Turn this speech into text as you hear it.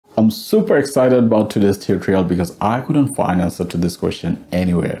I'm super excited about today's tutorial because I couldn't find answer to this question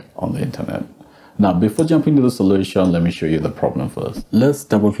anywhere on the internet. Now, before jumping to the solution, let me show you the problem first. Let's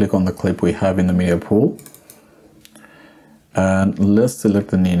double click on the clip we have in the media pool. And let's select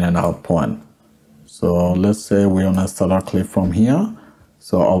the in and out point. So let's say we want to start our clip from here.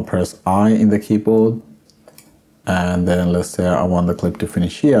 So I'll press I in the keyboard. And then let's say I want the clip to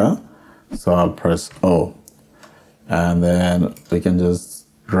finish here. So I'll press O. And then we can just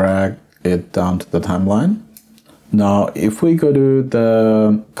drag it down to the timeline. Now, if we go to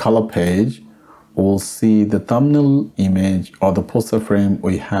the color page, we'll see the thumbnail image or the poster frame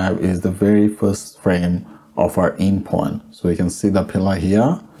we have is the very first frame of our in point. So we can see the pillar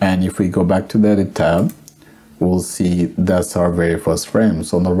here. And if we go back to the edit tab, we'll see that's our very first frame.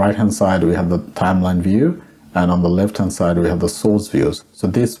 So on the right hand side, we have the timeline view. And on the left hand side, we have the source views. So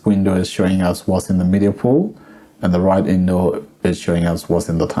this window is showing us what's in the media pool, and the right window is showing us what's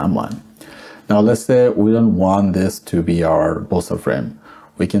in the timeline. Now let's say we don't want this to be our poster frame.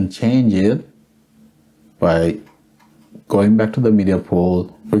 We can change it by going back to the media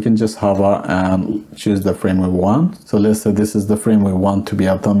pool. We can just hover and choose the frame we want. So let's say this is the frame we want to be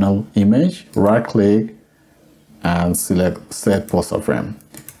our thumbnail image. Right click and select set poster frame.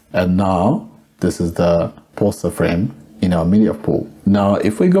 And now this is the poster frame in our media pool. Now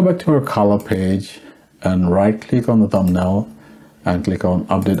if we go back to our color page and right click on the thumbnail and click on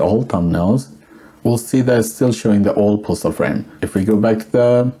update all thumbnails, we'll see that it's still showing the old poster frame. If we go back to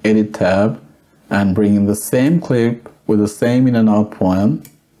the edit tab and bring in the same clip with the same in and out point,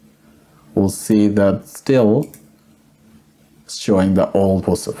 we'll see that still showing the old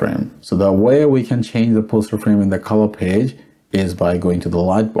poster frame. So the way we can change the poster frame in the color page is by going to the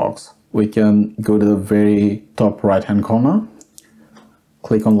light box. We can go to the very top right hand corner,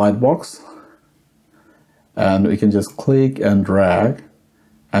 click on light box, and we can just click and drag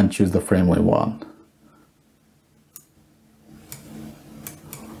and choose the frame we want.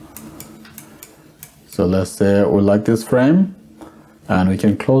 So let's say we like this frame, and we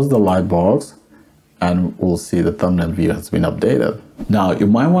can close the light box and we'll see the thumbnail view has been updated. Now you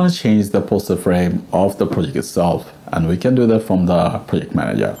might want to change the poster frame of the project itself, and we can do that from the project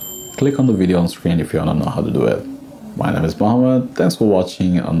manager. Click on the video on screen if you want to know how to do it. My name is Mohammed. Thanks for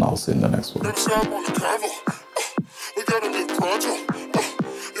watching, and I'll see you in the next one. We got a new project.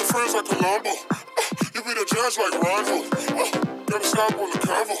 Your friends like Colombo. You be the judge like rival. Gotta stop on the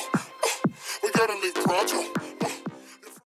cover. We got a new project.